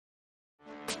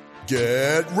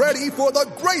Get ready for the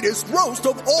greatest roast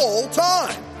of all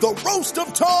time. The Roast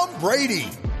of Tom Brady.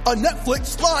 A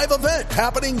Netflix live event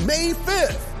happening May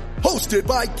 5th. Hosted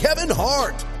by Kevin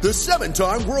Hart. The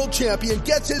 7-time world champion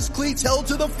gets his cleats held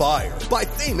to the fire by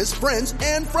famous friends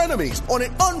and frenemies on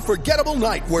an unforgettable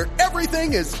night where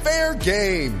everything is fair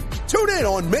game. Tune in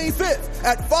on May 5th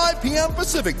at 5 p.m.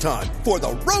 Pacific time for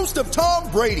the Roast of Tom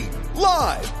Brady.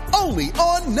 Live only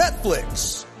on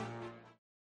Netflix.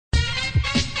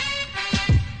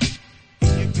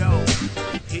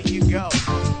 Here you go.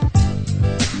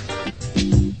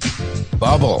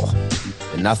 Bubble.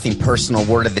 The nothing personal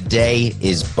word of the day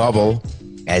is bubble,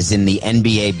 as in the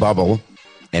NBA bubble.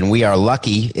 And we are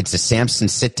lucky it's a Samson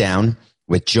sit down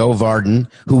with Joe Vardon,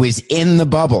 who is in the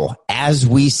bubble as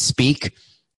we speak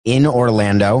in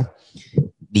Orlando,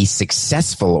 the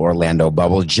successful Orlando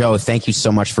bubble. Joe, thank you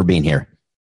so much for being here.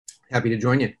 Happy to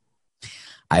join you.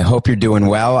 I hope you're doing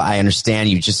well. I understand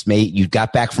you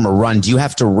got back from a run. Do you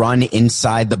have to run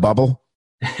inside the bubble?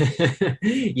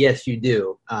 Yes, you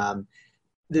do.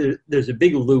 There's a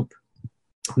big loop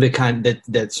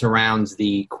that surrounds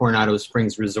the Coronado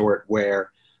Springs Resort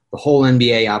where the whole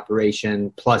NBA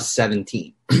operation plus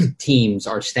 17 teams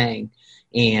are staying.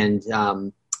 And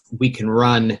we can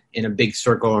run in a big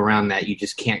circle around that. You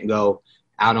just can't go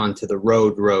out onto the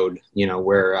road,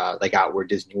 where like out where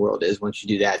Disney World is. Once you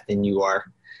do that, then you are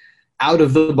out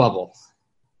of the bubble.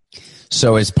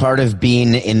 So as part of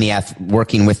being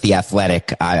working with The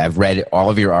Athletic, I've read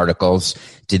all of your articles.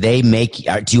 Do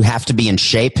you have to be in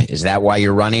shape? Is that why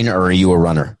you're running, or are you a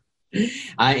runner?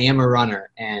 I am a runner.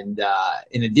 And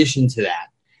in addition to that,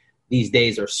 these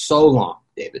days are so long,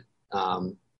 David,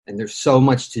 and there's so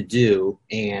much to do.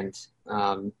 And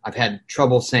I've had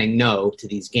trouble saying no to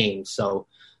these games. So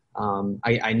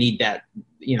I need that,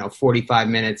 45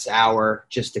 minutes, hour,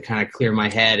 just to kind of clear my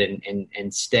head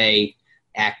and stay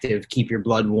active, keep your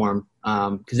blood warm.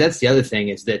 Because that's the other thing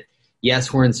is that,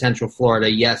 yes, we're in Central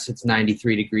Florida. Yes, it's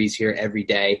 93 degrees here every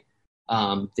day.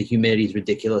 The humidity is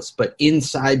ridiculous. But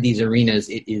inside these arenas,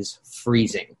 it is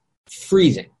freezing.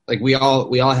 Like we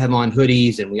all have on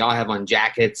hoodies and we all have on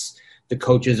jackets. The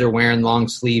coaches are wearing long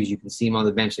sleeves. You can see them on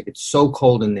the bench. Like it's so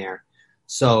cold in there.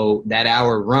 So that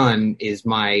hour run is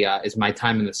my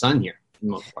time in the sun here for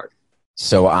the most part.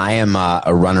 So I am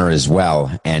a runner as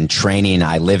well, and training.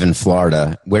 I live in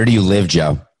Florida. Where do you live,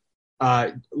 Joe?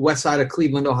 West side of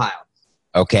Cleveland, Ohio.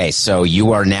 Okay, so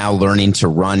you are now learning to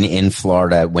run in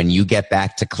Florida. When you get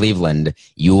back to Cleveland,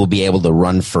 you will be able to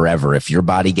run forever. If your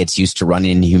body gets used to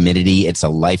running in humidity, it's a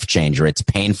life changer. It's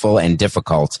painful and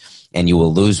difficult, and you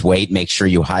will lose weight. Make sure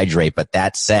you hydrate. But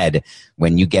that said,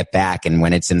 when you get back and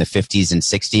when it's in the 50s and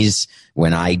 60s,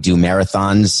 when I do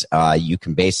marathons, you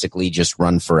can basically just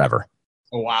run forever.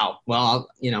 Oh, wow. Well,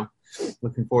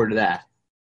 looking forward to that.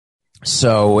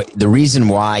 So the reason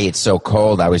why it's so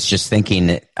cold, I was thinking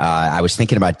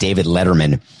about David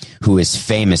Letterman, who is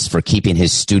famous for keeping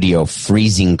his studio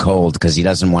freezing cold because he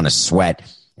doesn't want to sweat.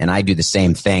 And I do the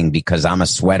same thing because I'm a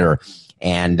sweater.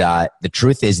 And the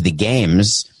truth is the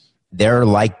games, they're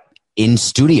like in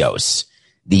studios.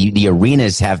 The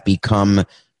arenas have become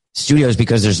studios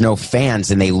because there's no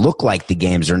fans and they look like the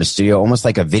games are in a studio, almost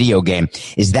like a video game.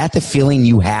 Is that the feeling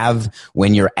you have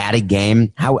when you're at a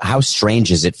game? How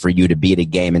strange is it for you to be at a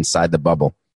game inside the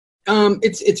bubble?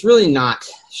 It's really not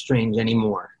strange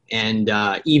anymore. And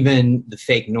even the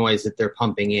fake noise that they're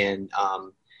pumping in,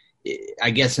 I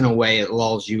guess in a way it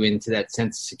lulls you into that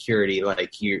sense of security.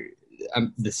 Like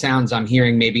the sounds I'm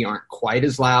hearing maybe aren't quite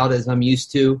as loud as I'm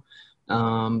used to.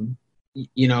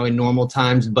 In normal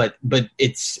times, but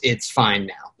it's fine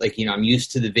now. Like, I'm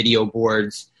used to the video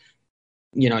boards,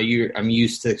 I'm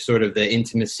used to sort of the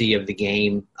intimacy of the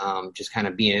game, just kind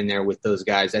of being in there with those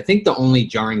guys. I think the only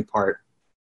jarring part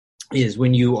is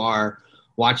when you are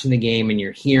watching the game and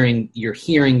you're hearing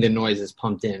the noises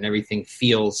pumped in and everything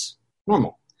feels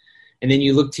normal. And then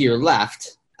you look to your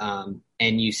left, and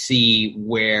you see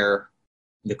where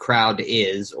the crowd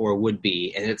is or would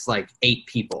be, and it's like 8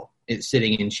 people. It's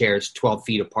sitting in chairs 12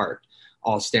 feet apart,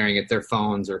 all staring at their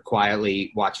phones or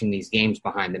quietly watching these games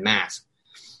behind a mask.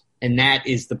 And that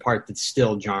is the part that's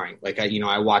still jarring. Like,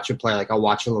 I watch a play, like I'll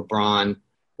watch a LeBron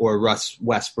or Russ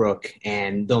Westbrook,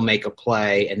 and they'll make a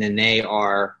play, and then they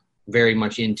are very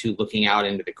much into looking out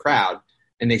into the crowd,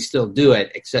 and they still do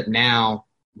it, except now,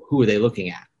 who are they looking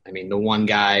at? I mean, the one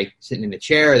guy sitting in the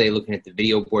chair, are they looking at the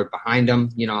video board behind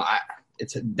them?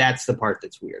 That's the part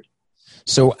that's weird.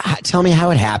 So tell me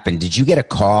how it happened. Did you get a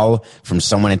call from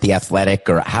someone at The Athletic,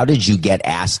 or how did you get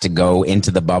asked to go into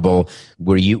the bubble?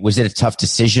 Was it a tough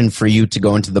decision for you to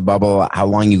go into the bubble? How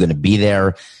long are you going to be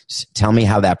there? Tell me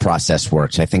how that process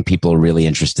works. I think people are really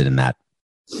interested in that.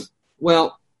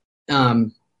 Well,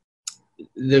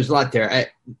 there's a lot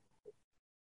there.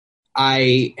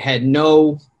 I had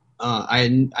no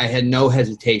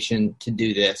hesitation to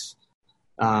do this.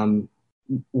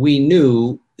 We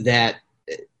knew that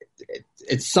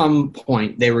at some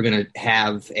point they were going to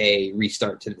have a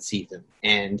restart to the season.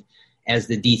 And as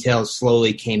the details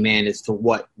slowly came in as to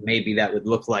what maybe that would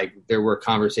look like, there were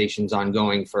conversations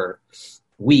ongoing for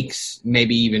weeks,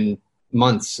 maybe even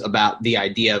months, about the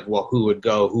idea of, well, who would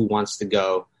go, who wants to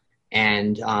go.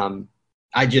 And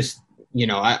I just,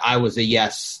 I was a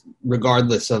yes,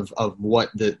 regardless of what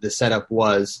the setup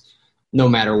was, no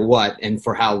matter what, and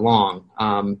for how long.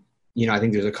 I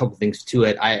think there's a couple things to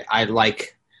it. I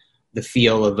like the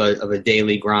feel of a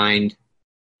daily grind.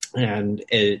 And,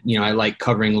 I like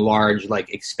covering large,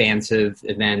 expansive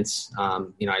events.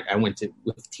 I went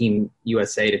with Team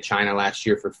USA to China last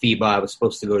year for FIBA. I was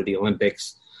supposed to go to the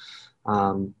Olympics.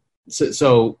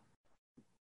 So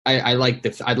I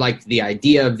liked the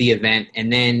idea of the event.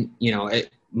 And then,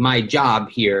 my job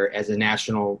here as a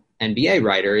national NBA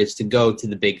writer is to go to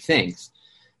the big things.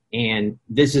 And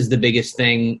this is the biggest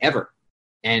thing ever.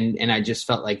 And I just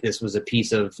felt like this was a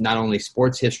piece of not only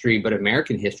sports history, but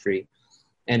American history.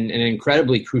 And an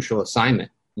incredibly crucial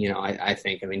assignment, I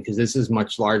think. Because this is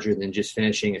much larger than just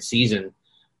finishing a season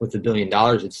with $1 billion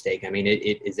at stake.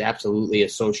 It is absolutely a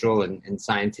social and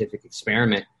scientific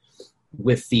experiment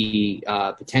with the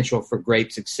potential for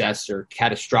great success or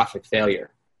catastrophic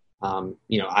failure.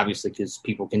 Obviously, because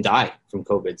people can die from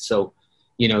COVID. So,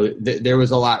 there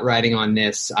was a lot riding on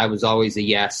this. I was always a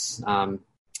yes.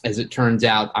 As it turns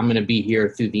out, I'm going to be here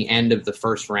through the end of the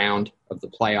first round of the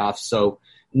playoffs. So,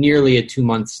 nearly a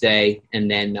 2-month stay, and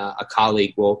then a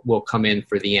colleague will come in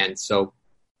for the end. So,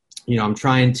 I'm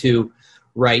trying to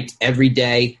write every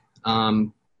day,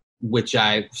 which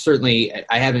I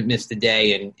haven't missed a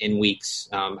day in weeks.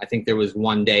 I think there was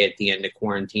one day at the end of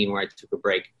quarantine where I took a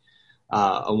break,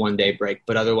 a 1-day break.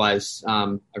 But otherwise,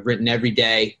 I've written every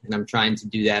day, and I'm trying to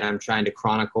do that. I'm trying to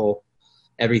chronicle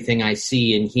everything I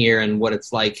see and hear and what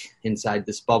it's like inside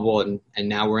this bubble. And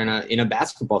now we're in a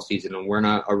basketball season, and we're in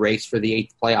a race for the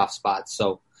 8th playoff spot.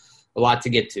 So a lot to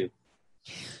get to.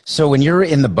 So when you're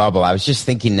in the bubble, I was just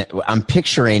thinking, I'm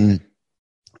picturing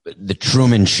The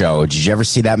Truman Show. Did you ever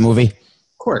see that movie?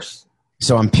 Of course.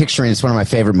 So I'm picturing, it's one of my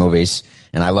favorite movies,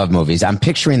 and I love movies. I'm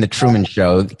picturing The Truman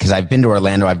Show because I've been to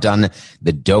Orlando. I've done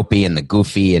the Dopey and the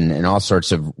Goofy and all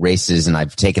sorts of races, and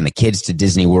I've taken the kids to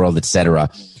Disney World, etc.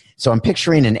 So I'm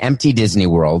picturing an empty Disney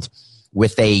World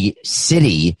with a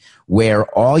city where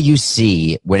all you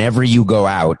see whenever you go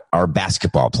out are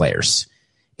basketball players.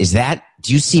 Do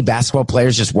you see basketball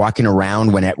players just walking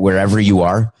around wherever you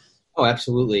are? Oh,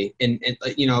 absolutely. And it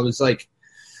was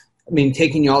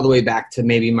taking you all the way back to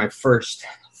maybe my first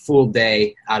full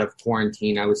day out of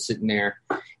quarantine. I was sitting there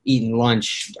eating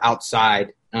lunch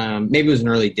outside. Maybe it was an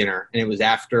early dinner, and it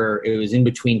was in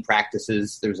between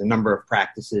practices. There was a number of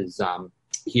practices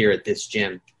here at this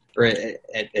gym or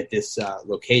at this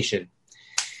location.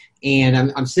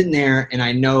 And I'm sitting there, and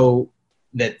I know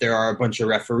that there are a bunch of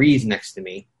referees next to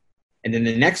me. And then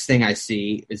the next thing I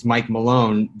see is Mike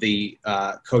Malone, the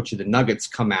coach of the Nuggets,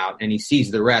 come out, and he sees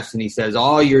the refs, and he says,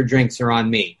 "All your drinks are on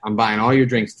me. I'm buying all your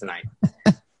drinks tonight."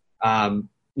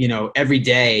 Every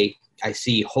day I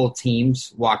see whole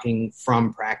teams walking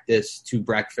from practice to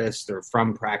breakfast or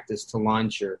from practice to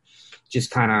lunch, or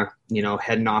just kind of,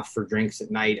 heading off for drinks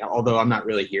at night. Although I'm not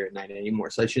really here at night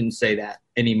anymore, so I shouldn't say that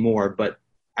anymore, but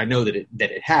I know that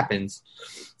it happens.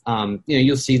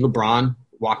 You'll see LeBron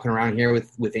walking around here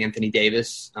with Anthony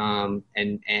Davis, and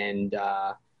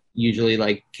usually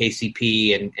like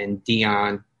KCP and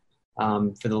Dion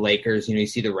for the Lakers. You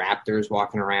see the Raptors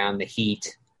walking around, the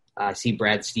Heat. I see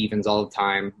Brad Stevens all the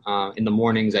time. In the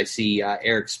mornings, I see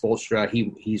Eric Spoelstra.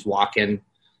 He's walking.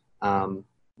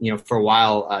 For a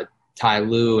while, Ty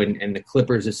Lue and the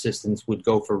Clippers assistants would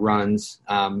go for runs.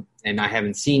 And I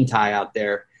haven't seen Ty out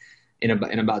there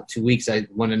in about 2 weeks. I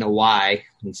want to know why.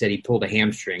 He said he pulled a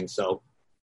hamstring. So,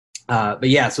 but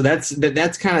yeah, so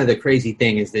that's kind of the crazy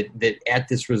thing is that at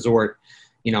this resort,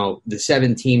 the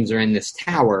 7 teams are in this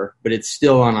tower, but it's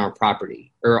still on our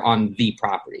property or on the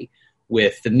property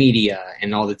with the media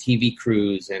and all the TV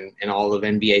crews and all of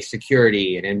NBA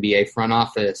security and NBA front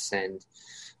office and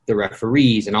the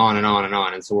referees and on and on and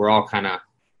on. And so we're all kind of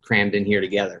crammed in here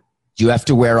together. Do you have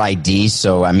to wear ID?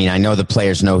 So, I know the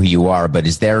players know who you are, but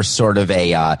is there sort of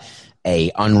a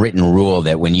unwritten rule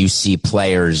that when you see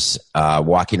players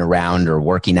walking around or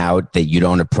working out that you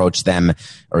don't approach them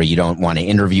or you don't want to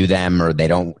interview them or they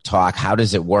don't talk? How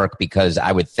does it work? Because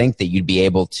I would think that you'd be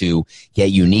able to get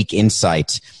unique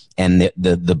insight and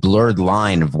the blurred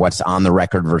line of what's on the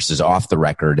record versus off the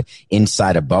record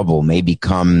inside a bubble may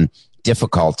become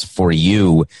difficult for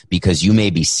you because you may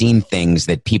be seeing things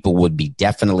that people would be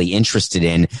definitely interested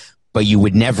in, but you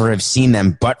would never have seen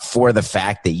them but for the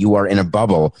fact that you are in a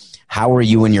bubble. How are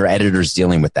you and your editors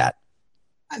dealing with that?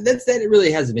 It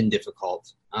really hasn't been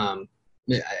difficult.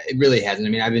 It really hasn't.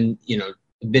 I mean, I've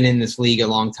been in this league a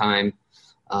long time.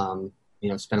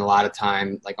 Spent a lot of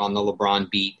time like on the LeBron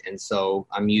beat. And so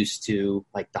I'm used to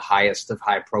like the highest of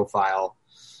high profile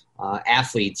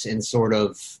athletes and sort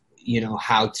of,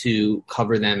 how to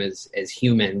cover them as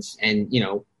humans. And,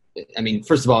 I mean,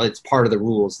 first of all, it's part of the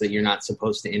rules that you're not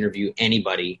supposed to interview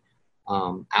anybody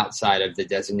outside of the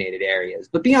designated areas.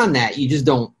 But beyond that, you just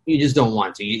don't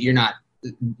want to. You're not.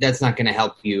 That's not going to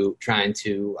help you trying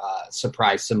to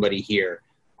surprise somebody here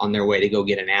on their way to go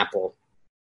get an apple.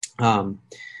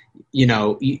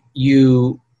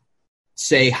 You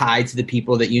say hi to the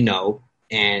people that you know,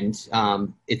 and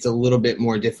it's a little bit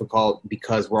more difficult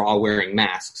because we're all wearing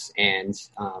masks. And,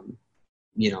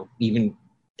 even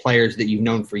players that you've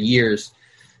known for years,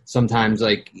 sometimes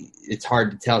like it's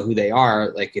hard to tell who they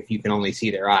are, like if you can only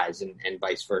see their eyes and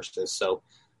vice versa. So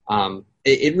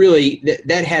it really,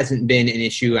 that hasn't been an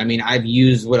issue. I mean, I've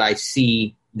used what I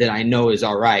see that I know is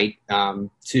all right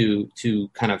to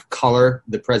kind of color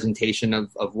the presentation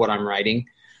of what I'm writing.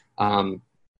 And,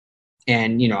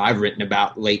 I've written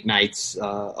about late nights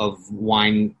of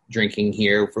wine drinking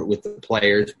here with the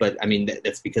players, but I mean,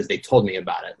 that's because they told me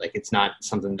about it. Like, it's not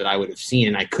something that I would have seen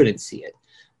and I couldn't see it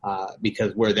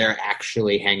because where they're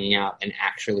actually hanging out and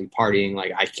actually partying,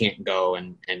 like I can't go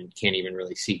and can't even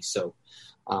really see. So,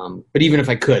 but even if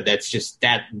I could, that's just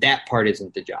that part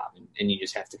isn't the job. And you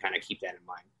just have to kind of keep that in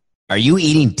mind. Are you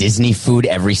eating Disney food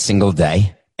every single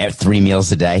day at 3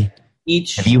 meals a day?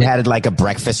 Have you had like a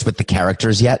breakfast with the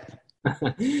characters yet?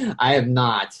 I have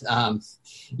not.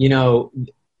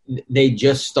 They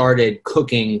just started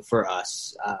cooking for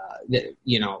us,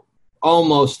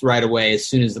 almost right away. As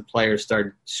soon as the players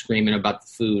started screaming about the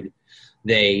food,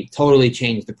 they totally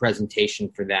changed the presentation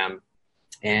for them.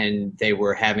 And they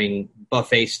were having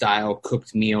buffet style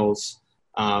cooked meals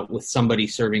with somebody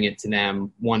serving it to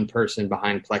them, one person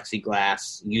behind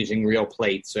plexiglass using real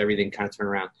plates. So everything kind of turned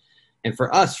around. And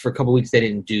for us, for a couple of weeks, they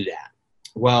didn't do that.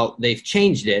 Well, they've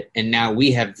changed it, and now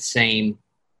we have the same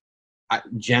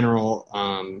general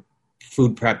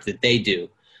food prep that they do,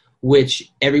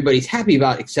 which everybody's happy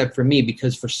about except for me,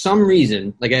 because for some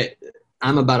reason, like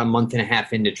I'm about a month and a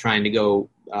half into trying to go,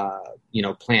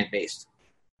 plant-based.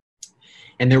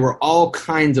 And there were all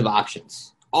kinds of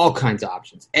options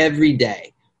every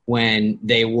day when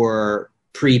they were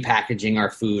pre-packaging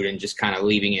our food and just kind of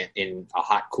leaving it in a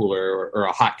hot cooler or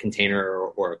a hot container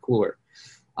or a cooler.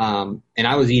 And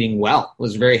I was eating well,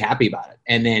 was very happy about it.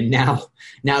 And then now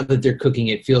that they're cooking,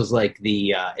 it feels like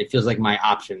my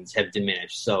options have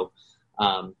diminished. So,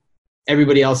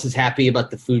 everybody else is happy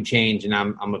about the food change and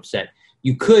I'm upset.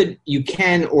 You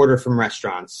can order from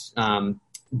restaurants,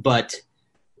 but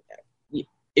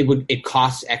it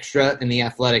costs extra, and the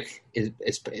Athletic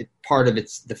is part of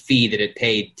the fee that it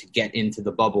paid to get into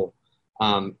the bubble,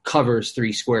 covers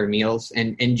 3 square meals.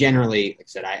 And generally, like I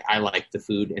said, I like the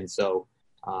food. And so,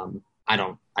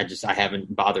 I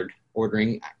haven't bothered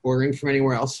ordering from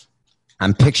anywhere else.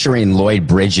 I'm picturing Lloyd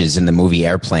Bridges in the movie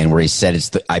Airplane where he said,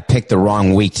 I picked the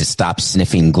wrong week to stop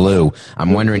sniffing glue.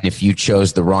 I'm wondering if you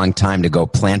chose the wrong time to go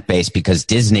plant-based, because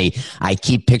Disney, I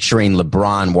keep picturing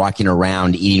LeBron walking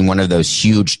around eating one of those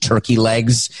huge turkey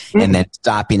legs and then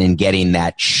stopping and getting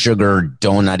that sugar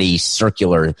donutty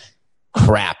circular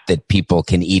crap that people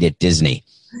can eat at Disney.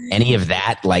 Any of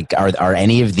that? Like, are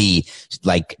any of the,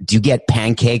 like, do you get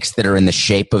pancakes that are in the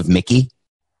shape of Mickey?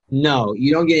 No,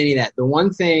 you don't get any of that. The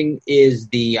one thing is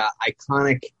the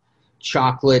iconic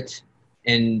chocolate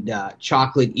and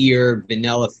chocolate ear,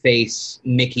 vanilla face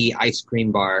Mickey ice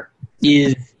cream bar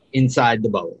is inside the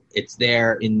bubble. It's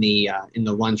there in the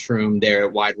lunchroom there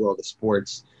at Wide World of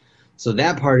Sports. So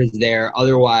that part is there.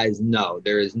 Otherwise, no,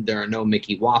 there are no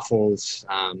Mickey waffles.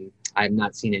 I have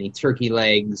not seen any turkey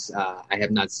legs. I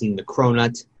have not seen the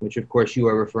cronut, which of course you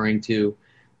are referring to.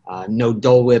 No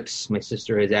Dole Whips. My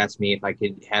sister has asked me if I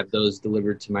could have those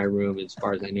delivered to my room. As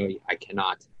far as I know, I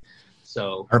cannot.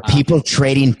 So, are people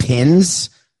trading pins?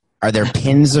 Are there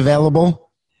pins available?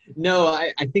 No,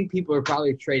 I think people are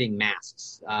probably trading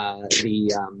masks.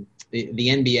 The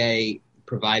NBA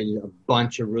provided a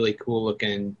bunch of really cool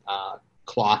looking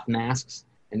cloth masks,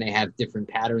 and they have different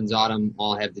patterns on them.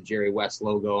 All have the Jerry West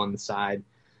logo on the side,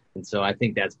 and so I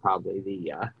think that's probably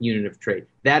the unit of trade.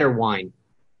 That or wine.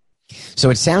 So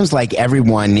it sounds like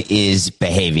everyone is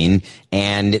behaving,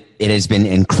 and it has been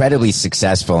incredibly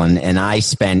successful. And I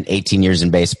spent 18 years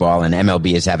in baseball, and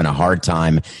MLB is having a hard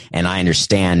time. And I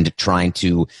understand trying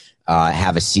to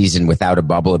have a season without a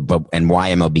bubble, and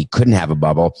why MLB couldn't have a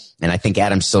bubble. And I think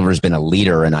Adam Silver's been a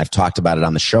leader, and I've talked about it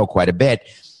on the show quite a bit,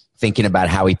 thinking about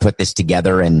how he put this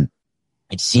together, and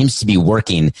it seems to be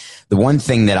working. The one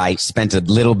thing that I spent a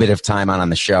little bit of time on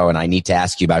the show, and I need to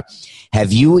ask you about,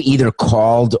 have you either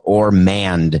called or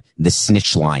manned the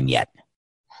snitch line yet?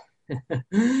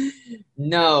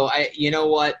 No, you know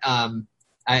what? No.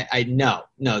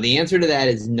 The answer to that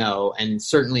is no, and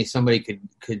certainly somebody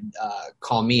could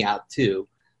call me out too.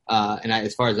 And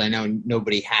as far as I know,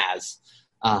 nobody has.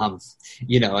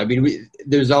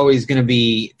 There's always going to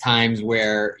be times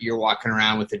where you're walking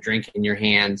around with a drink in your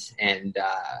hand and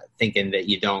thinking that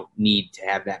you don't need to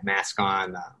have that mask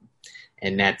on,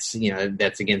 and that's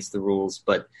against the rules.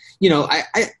 But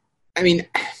I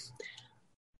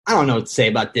don't know what to say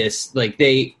about this. Like,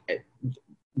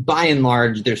 by and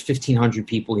large, there's 1,500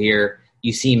 people here.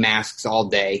 You see masks all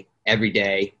day, every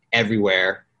day,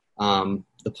 everywhere.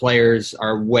 The players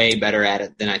are way better at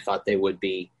it than I thought they would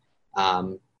be.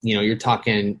 You're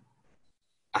talking,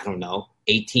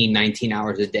 18, 19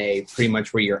 hours a day, pretty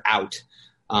much where you're out.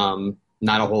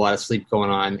 Not a whole lot of sleep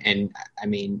going on. And I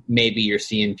mean, maybe you're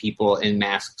seeing people in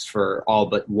masks for all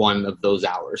but one of those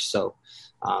hours. So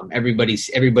everybody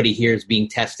here is being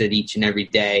tested each and every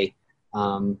day.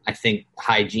 I think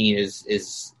hygiene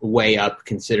is way up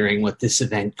considering what this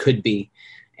event could be.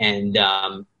 And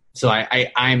so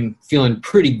I'm feeling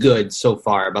pretty good so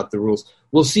far about the rules.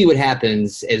 We'll see what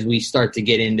happens as we start to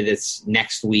get into this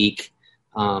next week,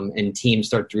 and teams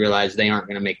start to realize they aren't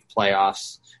going to make the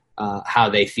playoffs, how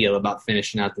they feel about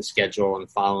finishing out the schedule and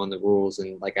following the rules.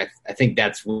 And I think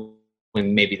that's when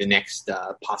maybe the next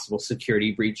possible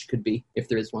security breach could be, if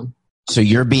there is one. So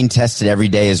you're being tested every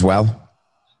day as well?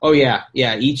 Oh, yeah,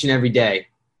 each and every day.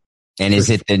 And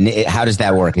how does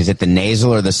that work? Is it the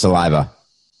nasal or the saliva?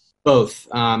 Both.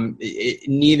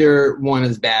 Neither one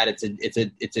is bad.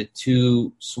 It's a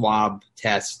 2 swab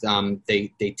test.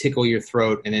 They tickle your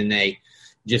throat, and then they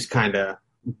just kind of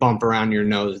bump around your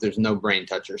nose. There's no brain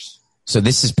touchers. So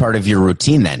this is part of your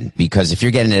routine then, because if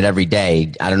you're getting it every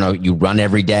day, I don't know, you run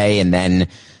every day, and then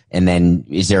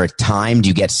is there a time? Do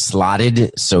you get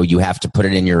slotted so you have to put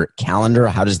it in your calendar?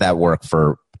 How does that work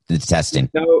for the testing?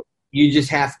 No, you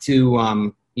just have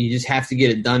to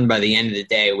get it done by the end of the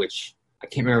day, which I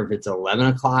can't remember if it's 11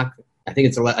 o'clock. I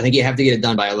think you have to get it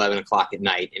done by 11 o'clock at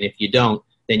night. And if you don't,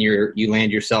 then you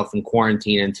land yourself in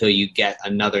quarantine until you get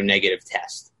another negative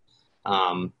test.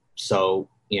 So,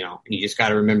 you just got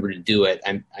to remember to do it.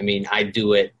 I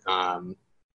do it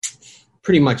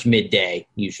pretty much midday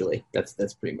usually.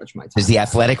 That's pretty much my time. Does the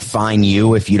Athletic fine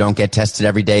you if you don't get tested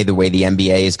every day the way the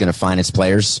NBA is going to fine its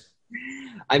players?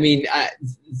 I mean,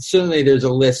 certainly there's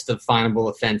a list of finable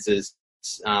offenses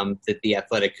that the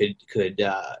Athletic could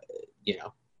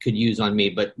use on me,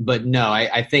 but no,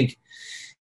 I think,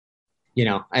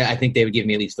 I think they would give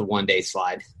me at least a 1-day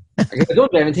slide. I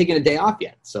haven't taken a day off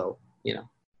yet, so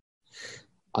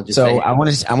I'll just. So I want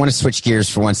to switch gears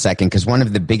for 1 second, because one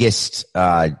of the biggest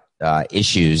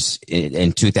issues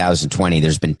in 2020,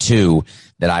 there's been 2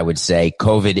 that I would say.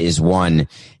 COVID is one,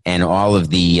 and all of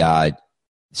the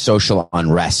social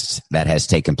unrest that has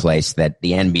taken place, that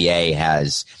the NBA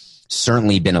has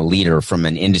certainly been a leader from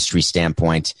an industry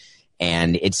standpoint,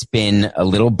 and it's been a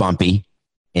little bumpy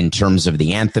in terms of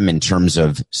the anthem, in terms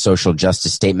of social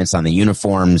justice statements on the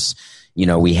uniforms.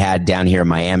 We had down here in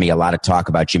Miami a lot of talk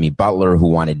about Jimmy Butler, who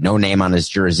wanted no name on his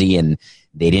jersey, and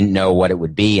they didn't know what it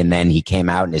would be. And then he came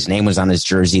out and his name was on his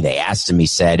jersey. They asked him, he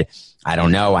said, "I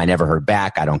don't know. I never heard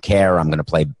back. I don't care. I'm going to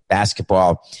play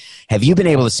basketball." Have you been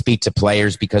able to speak to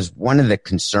players? Because one of the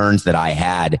concerns that I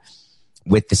had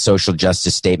with the social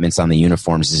justice statements on the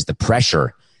uniforms is the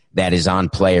pressure that is on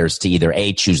players to either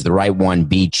A, choose the right one,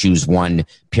 B, choose one,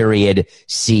 period,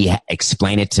 C,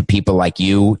 explain it to people like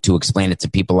you, to explain it to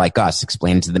people like us,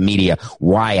 explain it to the media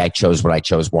why I chose what I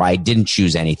chose, why I didn't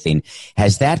choose anything.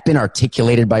 Has that been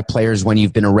articulated by players when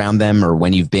you've been around them, or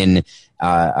when you've been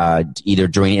either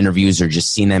during interviews or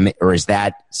just seen them, or is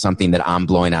that something that I'm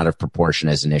blowing out of proportion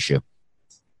as an issue?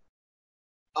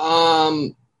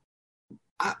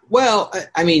 Well,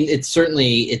 I mean, it's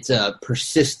a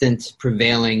persistent,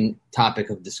 prevailing topic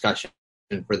of discussion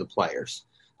for the players.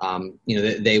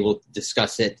 They will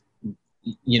discuss it.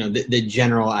 The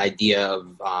general idea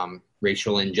of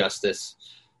racial injustice,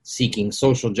 seeking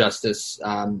social justice.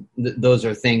 Those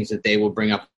are things that they will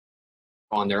bring up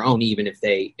on their own, even if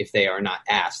they are not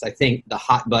asked. I think the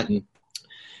hot button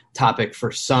topic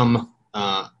for some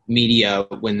media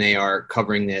when they are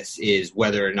covering this is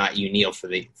whether or not you kneel for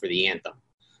the anthem.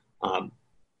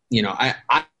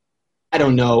 I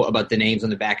don't know about the names on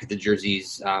the back of the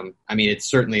jerseys. I mean, it's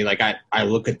certainly like I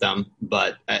look at them,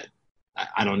 but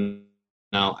I don't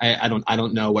know. I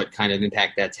don't know what kind of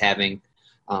impact that's having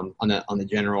on the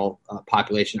general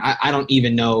population. I don't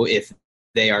even know if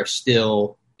they are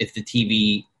still, if the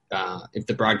TV, if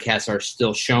the broadcasts are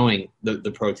still showing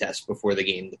the protest before the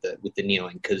game with the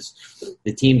kneeling, because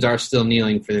the teams are still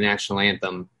kneeling for the national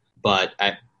anthem, but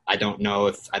I don't know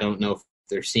if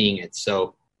they're seeing it.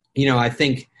 So, I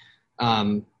think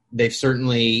they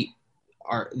certainly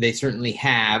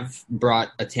have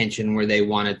brought attention where they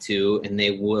wanted to, and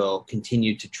they will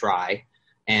continue to try.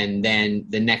 And then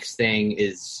the next thing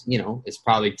is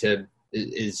probably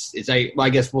I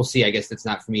guess we'll see. I guess that's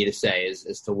not for me to say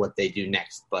as to what they do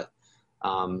next, but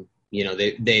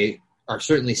they are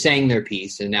certainly saying their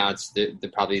piece, and now it's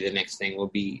probably the next thing will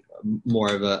be more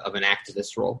of an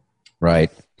activist role.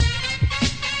 Right.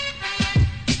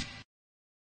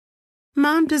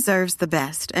 Mom deserves the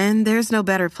best, and there's no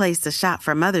better place to shop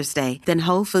for Mother's Day than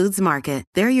Whole Foods Market.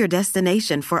 They're your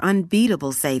destination for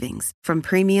unbeatable savings, from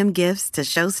premium gifts to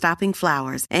show-stopping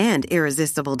flowers and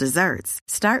irresistible desserts.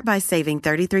 Start by saving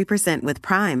 33% with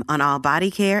Prime on all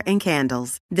body care and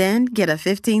candles. Then get a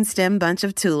 15-stem bunch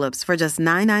of tulips for just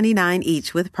 $9.99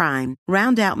 each with Prime.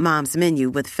 Round out Mom's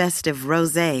menu with festive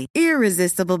rosé,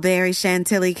 irresistible berry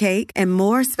chantilly cake, and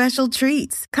more special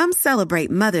treats. Come celebrate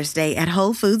Mother's Day at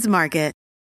Whole Foods Market.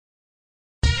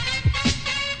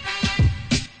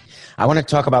 I want to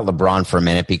talk about LeBron for a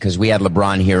minute, because we had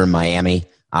LeBron here in Miami,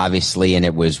 obviously, and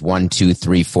it was 1, 2,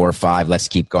 3, 4, 5. Let's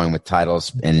keep going with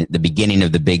titles, and the beginning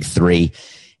of the big three.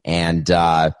 And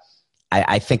I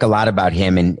think a lot about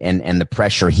him and the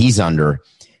pressure he's under,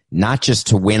 not just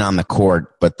to win on the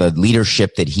court, but the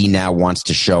leadership that he now wants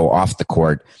to show off the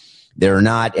court. They're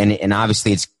not, and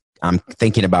obviously I'm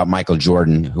thinking about Michael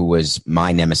Jordan, who was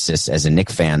my nemesis as a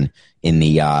Knicks fan in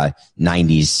the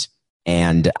 90s.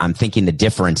 And I'm thinking the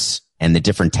difference and the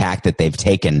different tack that they've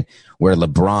taken, where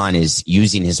LeBron is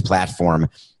using his platform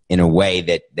in a way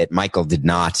that Michael did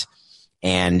not,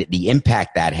 and the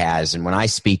impact that has. And when I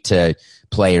speak to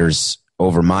players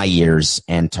over my years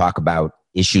and talk about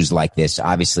issues like this,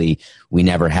 obviously we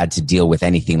never had to deal with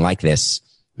anything like this.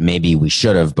 Maybe we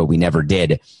should have, but we never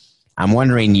did. I'm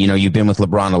wondering, you've been with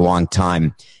LeBron a long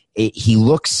time. He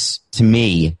looks to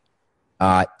me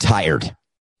tired,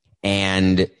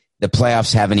 and the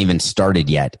playoffs haven't even started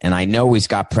yet. And I know he's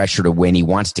got pressure to win. He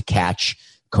wants to catch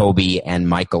Kobe and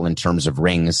Michael in terms of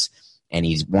rings, and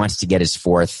he wants to get his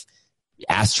fourth,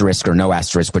 asterisk or no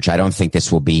asterisk, which I don't think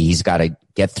this will be. He's got to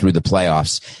get through the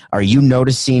playoffs. Are you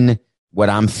noticing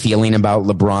what I'm feeling about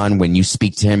LeBron when you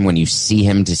speak to him, when you see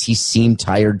him? Does he seem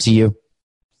tired to you?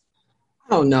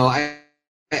 Oh, no. I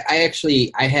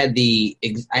had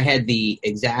the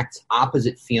exact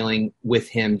opposite feeling with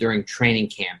him during training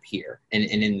camp here and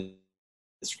in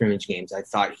the scrimmage games. I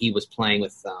thought he was playing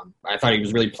with I thought he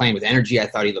was really playing with energy. I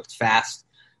thought he looked fast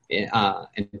and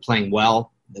playing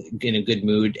well, in a good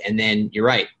mood. And then you're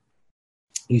right.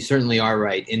 You certainly are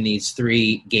right. In these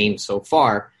 3 games so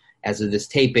far, as of this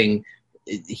taping,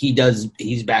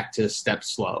 he's back to step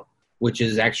slow, which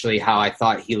is actually how I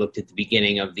thought he looked at the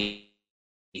beginning of the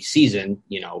season,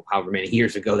 however many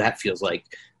years ago that feels like.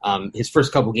 His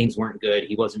first couple games weren't good.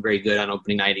 He wasn't very good on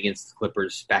opening night against the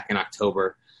Clippers back in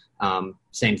October.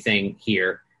 Same thing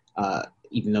here,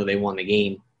 even though they won the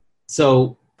game.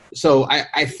 So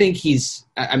I think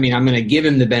I'm going to give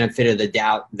him the benefit of the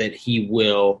doubt that he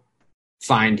will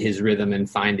find his rhythm and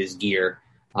find his gear.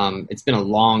 It's been a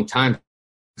long time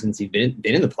since he's been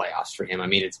in the playoffs for him. I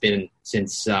mean, it's been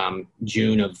since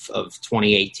June of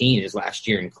 2018, his last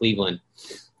year in Cleveland.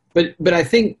 But I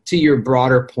think, to your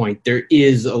broader point, there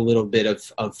is a little bit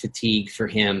of fatigue for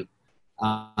him.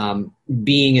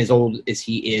 Being as old as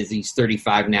he is, he's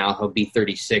 35 now, he'll be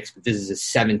 36, but this is his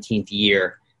 17th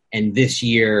year. And this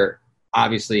year,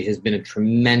 obviously, has been a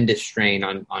tremendous strain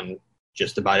on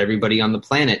just about everybody on the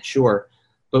planet, sure.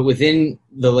 But within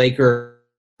the Laker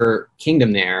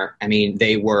kingdom there, I mean,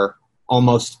 they were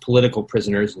almost political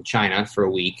prisoners in China for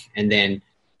a week, and then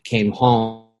came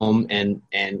home and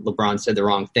LeBron said the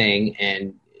wrong thing,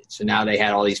 and so now they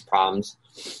had all these problems.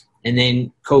 And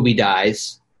then Kobe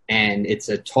dies, and it's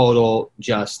a total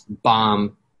just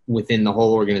bomb within the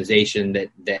whole organization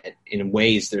that in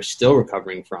ways they're still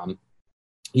recovering from.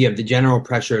 You have the general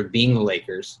pressure of being the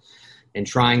Lakers and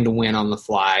trying to win on the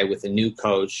fly with a new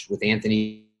coach, with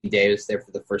Anthony Davis there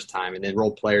for the first time, and then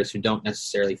role players who don't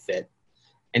necessarily fit.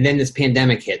 And then this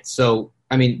pandemic hits. So,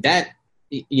 I mean, that,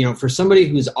 for somebody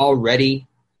who's already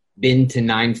been to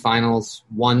 9 finals,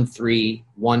 won 3,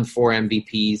 won 4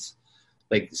 MVPs.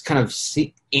 Like, it's kind of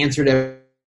answered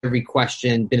every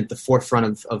question, been at the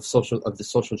forefront of the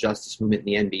social justice movement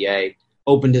in the NBA,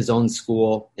 opened his own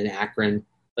school in Akron.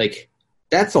 Like,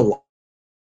 that's a lot.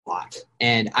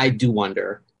 And I do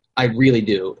wonder, I really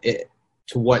do,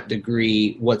 to what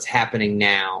degree what's happening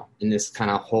now in this kind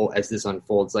of whole, as this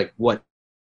unfolds, like what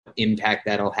impact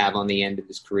that'll have on the end of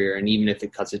his career, and even if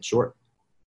it cuts it short.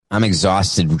 I'm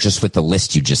exhausted just with the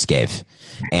list you just gave.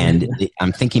 And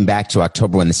I'm thinking back to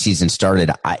October when the season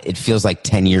started. It feels like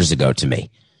 10 years ago to me.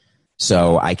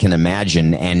 So I can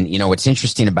imagine. And, you know, what's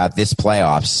interesting about this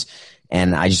playoffs,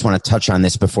 and I just want to touch on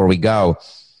this before we go,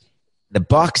 the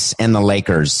Bucks and the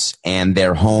Lakers and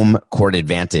their home court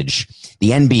advantage. The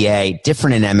NBA,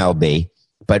 different in MLB,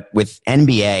 but with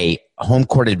NBA, home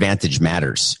court advantage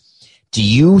matters. Do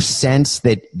you sense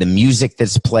that the music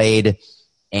that's played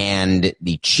and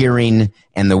the cheering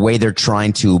and the way they're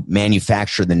trying to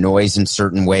manufacture the noise in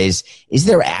certain ways, is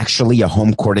there actually a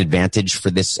home court advantage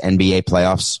for this NBA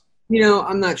playoffs? You know,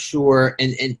 I'm not sure.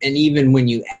 And even when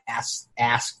you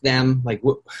ask them, like,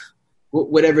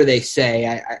 whatever they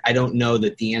say, I don't know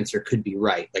that the answer could be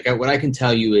right. Like, what I can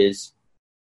tell you is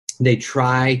they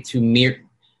try to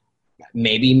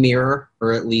mirror,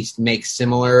 or at least make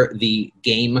similar the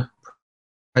game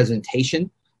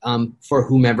presentation for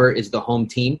whomever is the home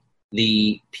team.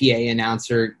 The PA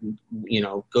announcer, you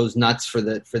know, goes nuts for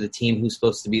the team who's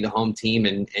supposed to be the home team,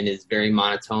 and is very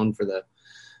monotone for the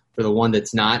one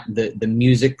that's not. The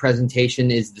music presentation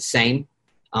is the same.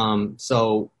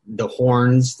 So the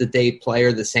horns that they play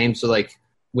are the same. So like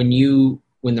when the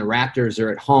Raptors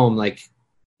are at home, like,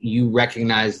 you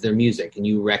recognize their music and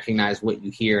you recognize what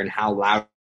you hear and how loud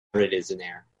it is in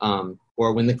there.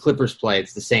 Or when the Clippers play,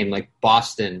 it's the same. Like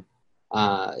Boston,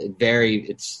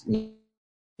 it's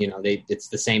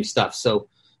the same stuff. So,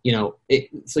 you know,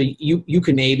 so you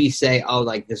can maybe say, oh,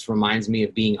 like, this reminds me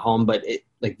of being home, but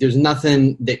there's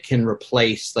nothing that can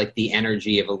replace like the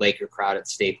energy of a Laker crowd at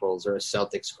Staples or a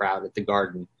Celtics crowd at the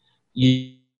Garden.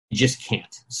 You just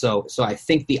can't. So I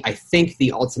think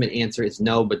the ultimate answer is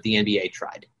no, but the NBA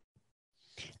tried.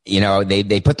 You know,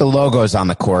 they put the logos on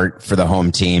the court for the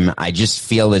home team. I just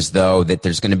feel as though that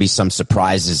there's going to be some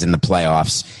surprises in the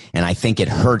playoffs, and I think it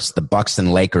hurts the Bucks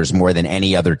and Lakers more than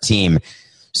any other team.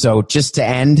 So just to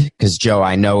end, because Joe,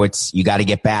 I know you got to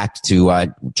get back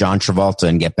to John Travolta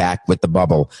and get back with the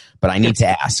bubble, but I need to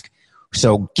ask.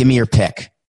 So give me your pick.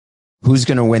 Who's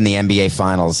going to win the NBA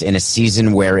Finals in a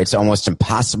season where it's almost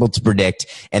impossible to predict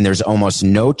and there's almost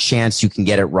no chance you can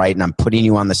get it right? And I'm putting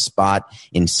you on the spot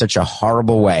in such a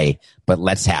horrible way, but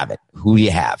let's have it. Who do you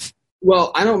have?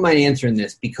 Well, I don't mind answering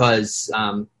this because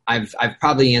I've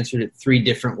probably answered it 3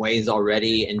 different ways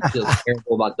already and feel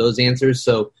terrible about those answers.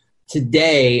 So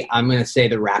today I'm going to say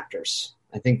the Raptors.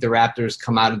 I think the Raptors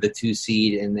come out of the 2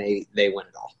 seed and they win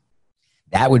it all.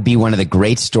 That would be one of the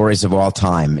great stories of all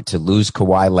time, to lose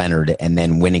Kawhi Leonard and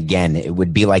then win again. It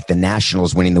would be like the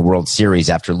Nationals winning the World Series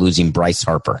after losing Bryce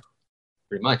Harper.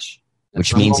 Pretty much.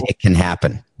 Which means it can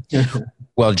happen.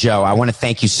 Well, Joe, I want to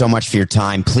thank you so much for your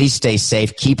time. Please stay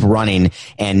safe, keep running,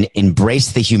 and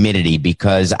embrace the humidity,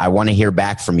 because I want to hear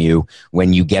back from you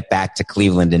when you get back to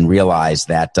Cleveland and realize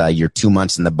that your 2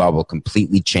 months in the bubble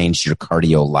completely changed your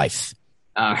cardio life.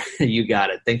 You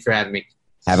got it. Thanks for having me.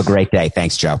 Have a great day.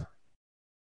 Thanks, Joe.